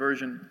Amplified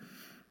Version.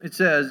 It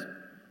says,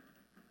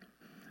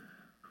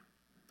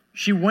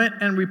 she went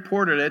and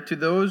reported it to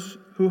those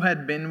who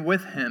had been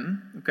with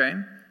him. Okay,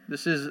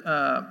 this is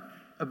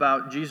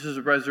about Jesus'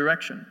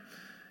 resurrection.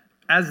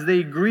 As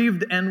they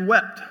grieved and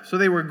wept. So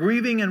they were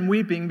grieving and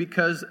weeping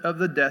because of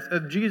the death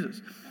of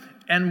Jesus.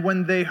 And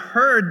when they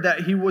heard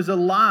that he was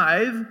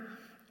alive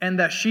and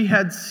that she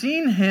had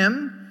seen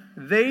him,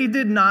 they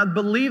did not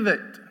believe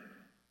it.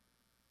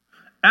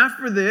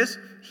 After this,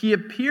 he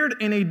appeared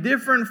in a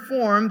different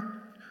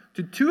form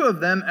to two of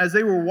them as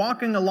they were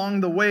walking along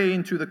the way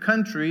into the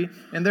country,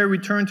 and they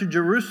returned to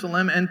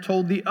Jerusalem and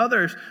told the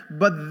others,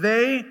 but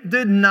they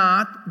did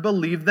not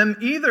believe them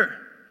either.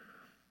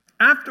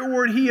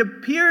 Afterward, he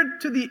appeared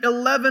to the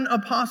 11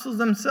 apostles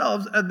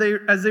themselves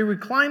as they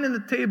reclined in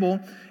the table,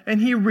 and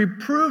he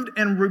reproved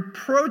and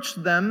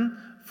reproached them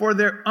for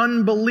their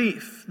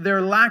unbelief,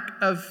 their lack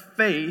of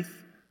faith,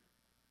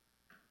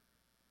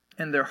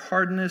 and their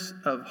hardness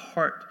of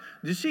heart.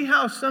 Do you see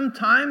how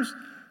sometimes,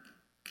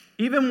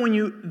 even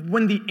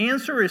when the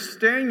answer is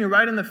staring you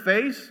right in the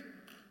face,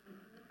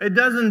 it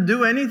doesn't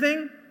do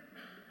anything?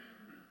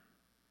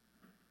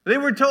 They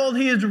were told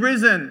he is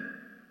risen.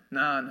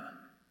 No.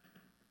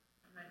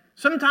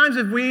 Sometimes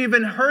if we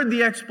even heard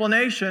the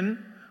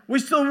explanation, we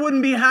still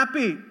wouldn't be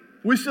happy.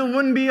 We still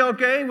wouldn't be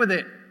okay with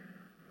it.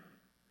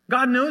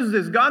 God knows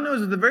this. God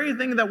knows that the very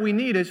thing that we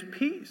need is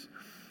peace.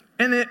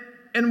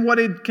 And what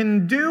it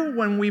can do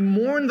when we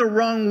mourn the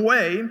wrong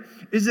way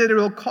is that it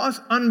will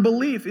cause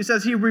unbelief. It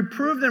says he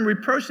reproved and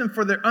reproached them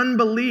for their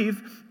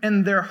unbelief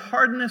and their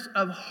hardness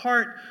of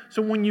heart.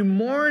 So when you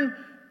mourn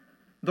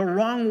the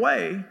wrong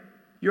way,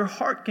 your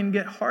heart can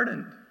get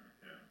hardened.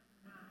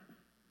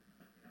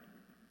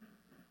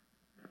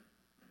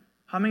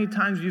 How many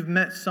times you've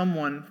met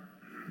someone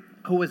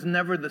who was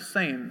never the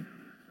same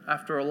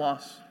after a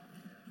loss?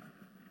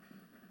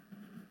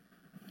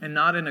 And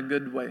not in a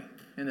good way,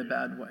 in a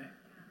bad way.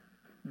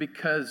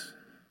 Because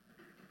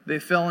they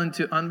fell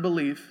into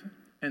unbelief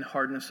and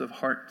hardness of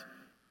heart.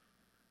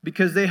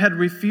 Because they had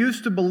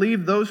refused to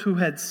believe those who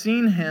had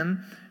seen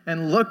him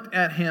and looked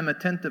at him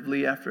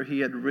attentively after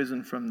he had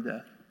risen from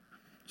death.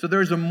 So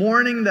there's a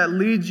mourning that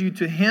leads you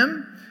to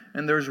him,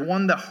 and there's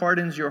one that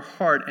hardens your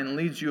heart and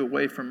leads you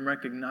away from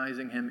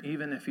recognizing him,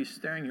 even if he's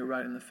staring you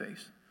right in the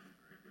face.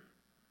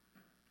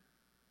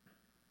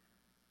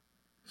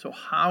 So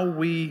how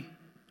we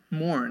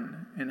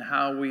mourn and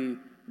how we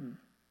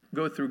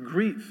go through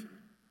grief,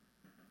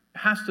 it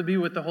has to be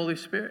with the Holy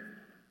Spirit.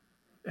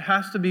 It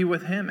has to be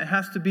with him. It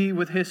has to be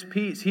with his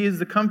peace. He is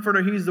the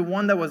comforter. He's the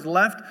one that was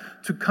left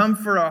to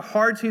comfort our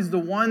hearts. He's the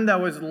one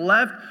that was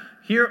left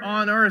here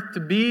on earth to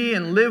be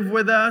and live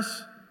with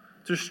us,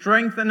 to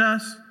strengthen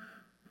us,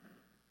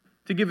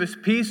 to give us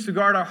peace, to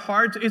guard our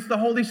hearts. It's the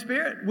Holy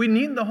Spirit. We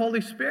need the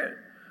Holy Spirit.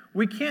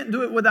 We can't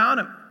do it without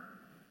him.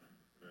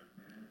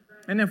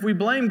 And if we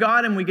blame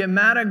God and we get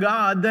mad at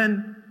God,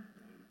 then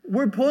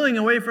we're pulling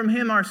away from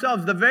him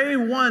ourselves. The very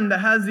one that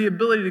has the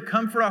ability to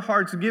comfort our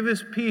hearts, give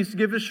us peace,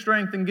 give us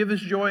strength, and give us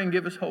joy, and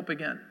give us hope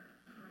again.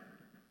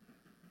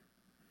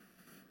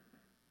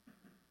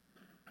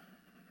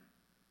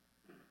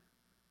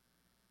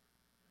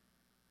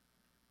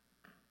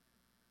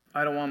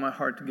 I don't want my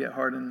heart to get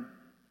hardened.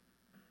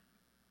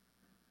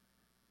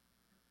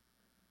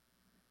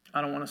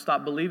 I don't want to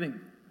stop believing.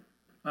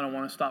 I don't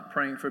want to stop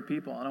praying for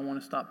people. I don't want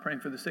to stop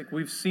praying for the sick.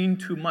 We've seen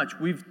too much.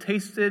 We've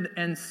tasted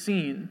and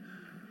seen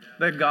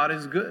that God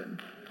is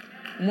good.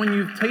 When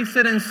you've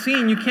tasted and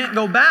seen, you can't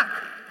go back.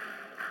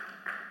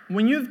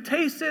 When you've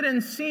tasted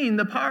and seen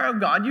the power of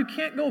God, you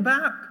can't go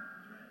back.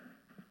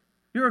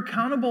 You're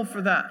accountable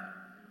for that.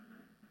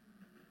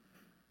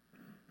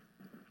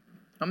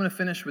 I'm going to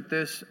finish with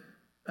this.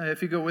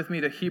 If you go with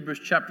me to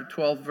Hebrews chapter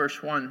 12,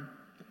 verse 1.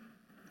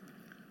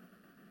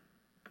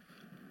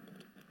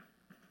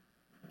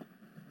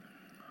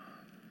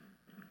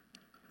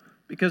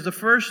 Because the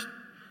first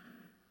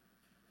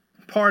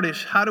part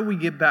is, how do we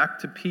get back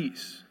to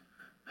peace?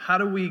 How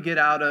do we get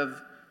out of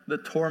the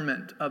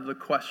torment of the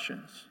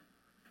questions?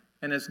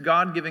 And it's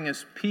God giving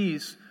us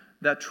peace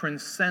that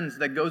transcends,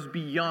 that goes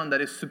beyond,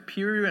 that is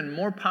superior and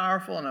more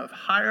powerful and of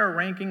higher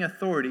ranking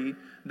authority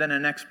than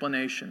an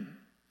explanation.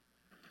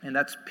 And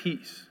that's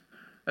peace.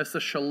 That's the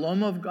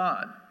shalom of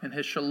God. And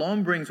His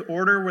shalom brings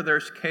order where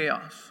there's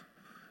chaos.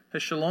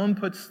 His shalom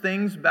puts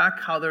things back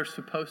how they're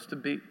supposed to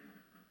be.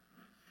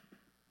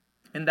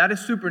 And that is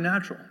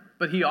supernatural,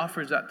 but He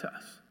offers that to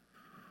us.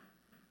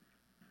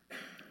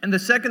 And the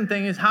second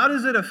thing is, how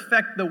does it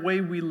affect the way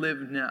we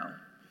live now?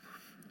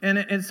 And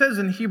it says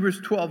in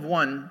Hebrews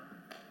 12:1,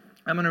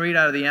 I'm going to read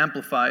out of the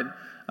Amplified,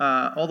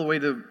 all the way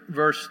to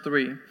verse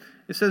 3.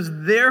 It says,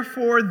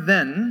 "Therefore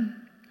then,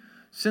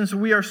 since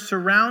we are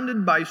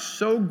surrounded by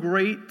so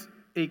great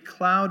a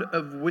cloud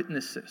of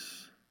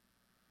witnesses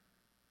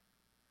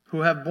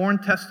who have borne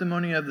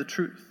testimony of the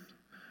truth,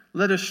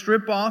 let us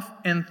strip off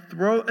and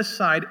throw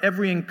aside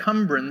every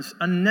encumbrance,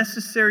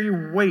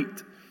 unnecessary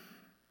weight,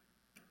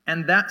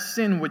 and that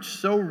sin which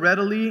so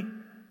readily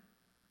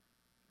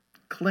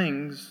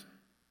clings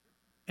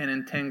and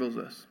entangles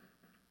us.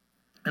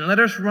 And let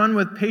us run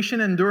with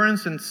patient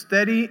endurance and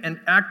steady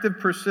and active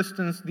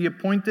persistence the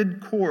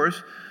appointed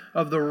course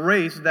of the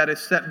race that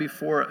is set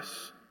before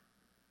us,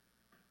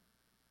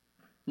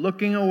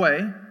 looking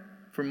away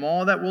from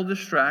all that will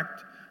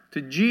distract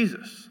to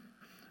Jesus,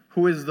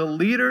 who is the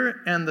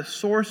leader and the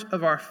source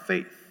of our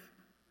faith."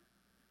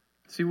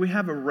 See, we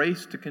have a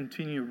race to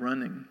continue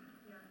running.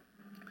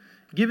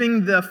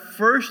 Giving the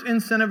first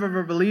incentive of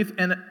our belief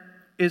and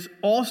is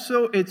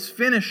also its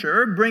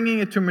finisher, bringing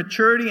it to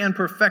maturity and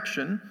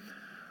perfection.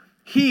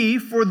 He,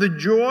 for the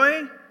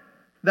joy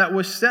that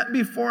was set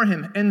before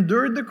Him,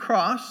 endured the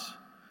cross,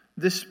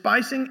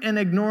 despising and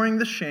ignoring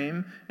the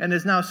shame, and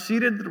is now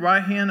seated at the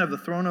right hand of the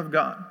throne of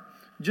God.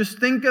 Just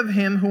think of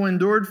Him who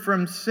endured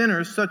from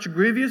sinners such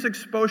grievous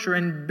exposure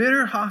and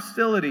bitter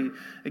hostility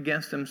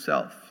against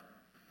Himself,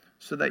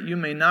 so that you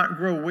may not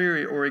grow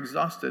weary or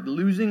exhausted,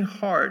 losing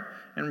heart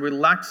and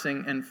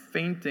relaxing and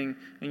fainting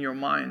in your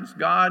minds.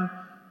 God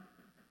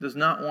does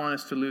not want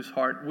us to lose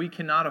heart. We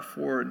cannot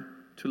afford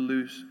to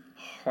lose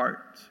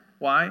heart.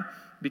 Why?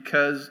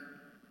 Because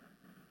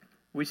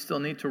we still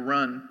need to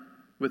run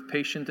with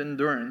patient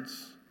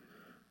endurance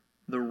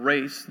the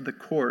race, the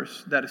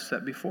course that is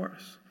set before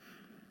us.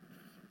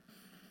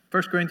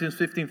 1 Corinthians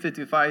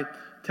 15:55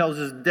 tells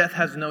us death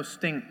has no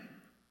sting.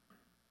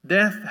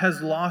 Death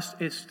has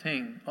lost its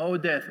sting. Oh,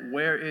 death,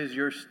 where is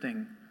your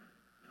sting?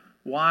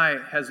 Why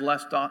has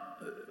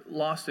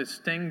lost its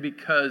sting?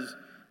 Because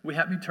we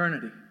have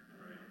eternity.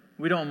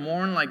 We don't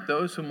mourn like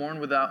those who mourn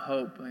without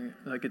hope,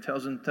 like it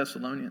tells in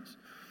Thessalonians.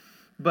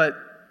 But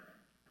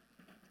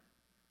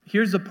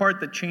here's the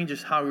part that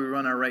changes how we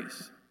run our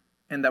race,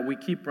 and that we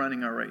keep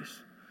running our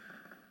race.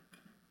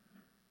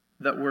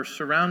 That we're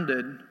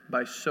surrounded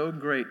by so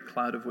great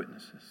cloud of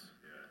witnesses.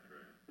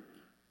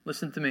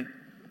 Listen to me.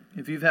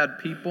 If you've had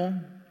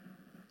people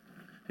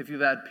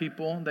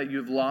that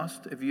you've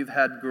lost, if you've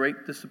had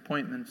great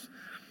disappointments,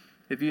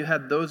 if you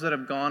had those that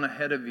have gone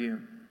ahead of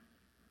you,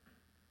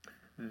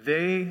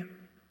 they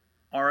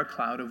are a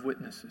cloud of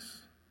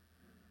witnesses.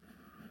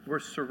 We're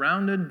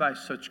surrounded by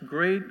such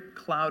great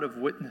cloud of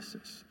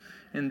witnesses.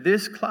 And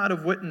this cloud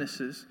of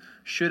witnesses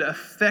should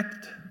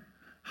affect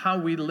how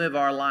we live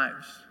our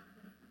lives.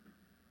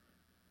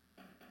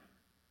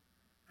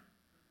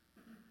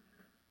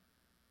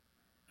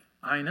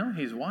 I know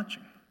He's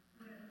watching.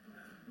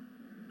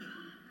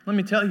 Let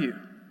me tell you,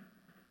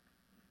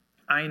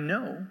 I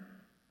know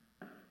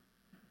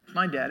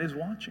my dad is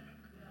watching.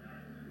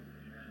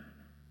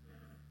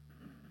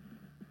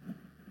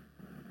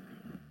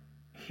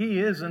 He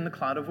is in the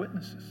cloud of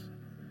witnesses.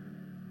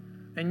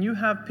 And you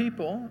have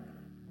people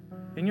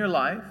in your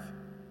life,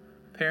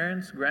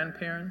 parents,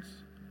 grandparents,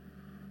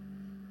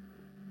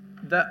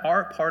 that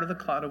are part of the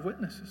cloud of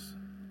witnesses,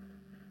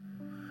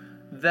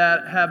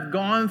 that have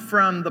gone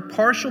from the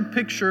partial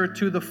picture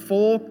to the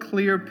full,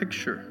 clear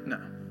picture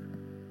now.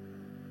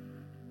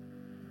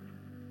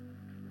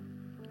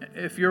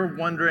 If you're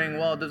wondering,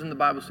 well, doesn't the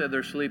Bible say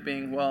they're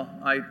sleeping? Well,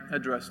 I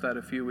addressed that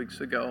a few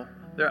weeks ago.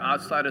 They're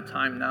outside of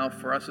time now.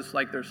 For us, it's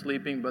like they're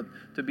sleeping, but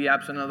to be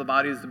absent of the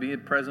body is to be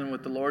present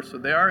with the Lord. So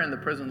they are in the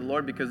presence of the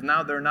Lord, because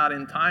now they're not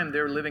in time.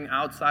 They're living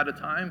outside of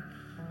time.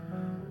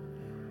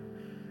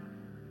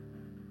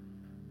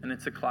 And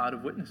it's a cloud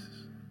of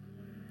witnesses.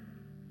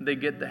 They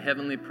get the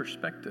heavenly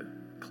perspective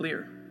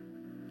clear.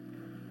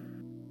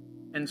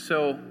 And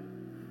so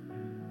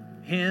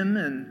him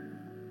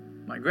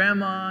and my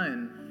grandma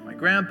and my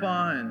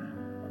grandpa, and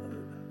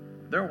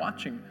they're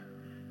watching.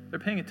 They're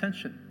paying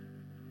attention.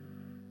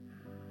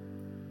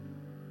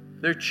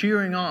 They're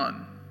cheering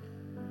on.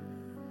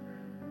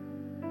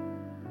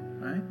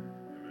 Right?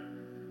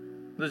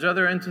 There's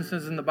other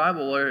instances in the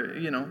Bible where,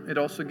 it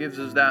also gives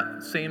us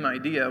that same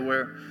idea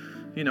where,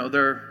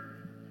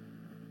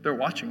 they're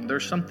watching.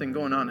 There's something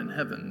going on in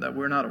heaven that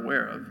we're not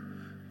aware of.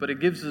 But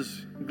it gives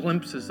us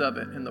glimpses of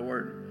it in the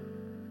Word.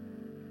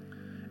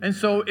 And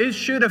so it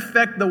should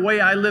affect the way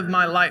I live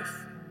my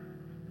life.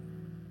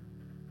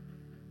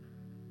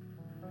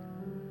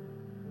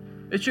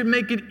 It should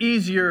make it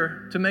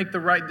easier to make the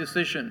right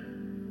decision.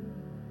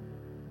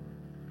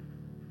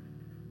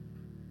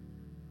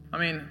 I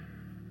mean,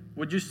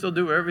 would you still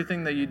do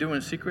everything that you do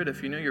in secret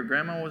if you knew your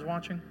grandma was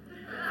watching?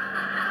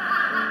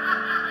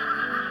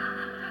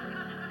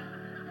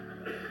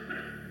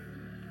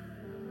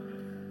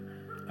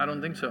 I don't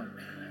think so.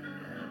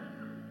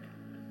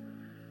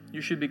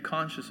 You should be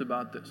conscious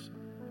about this.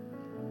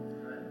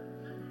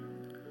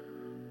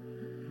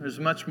 There's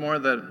much more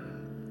that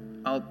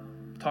I'll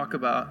talk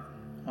about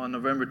on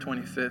November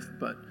 25th,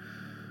 but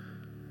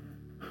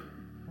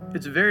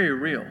it's very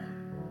real.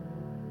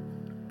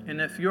 And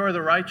if you are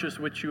the righteous,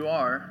 which you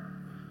are,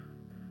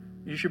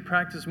 you should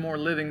practice more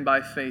living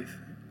by faith,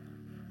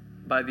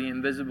 by the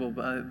invisible,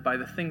 by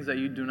the things that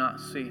you do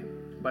not see,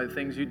 by the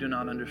things you do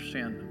not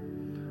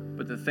understand,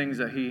 but the things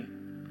that He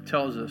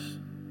tells us.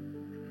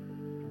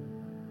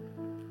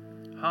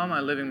 How am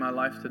I living my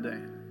life today?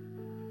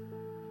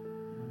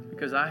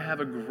 Because I have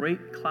a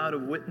great cloud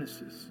of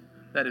witnesses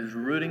that is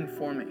rooting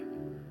for me.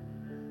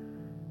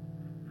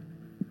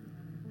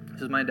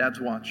 This is my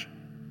dad's watch.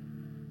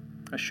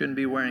 I shouldn't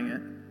be wearing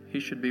it. He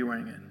should be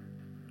wearing it.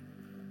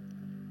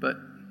 But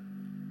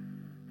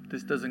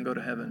this doesn't go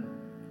to heaven.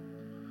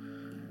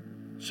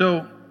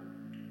 So,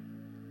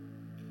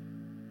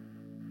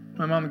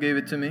 my mom gave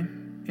it to me.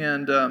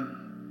 And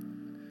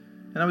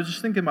I was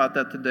just thinking about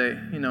that today.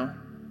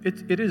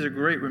 It is a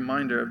great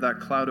reminder of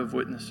that cloud of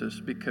witnesses,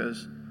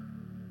 because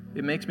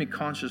it makes me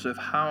conscious of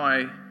how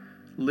I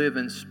live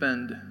and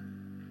spend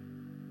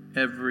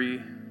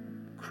every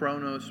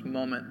chronos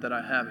moment that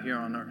I have here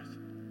on earth.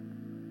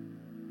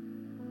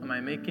 Am I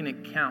making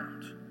it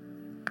count?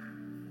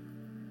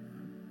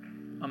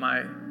 Am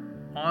I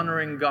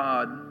honoring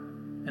God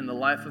in the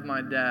life of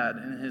my dad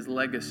and his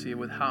legacy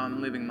with how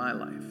I'm living my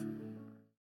life?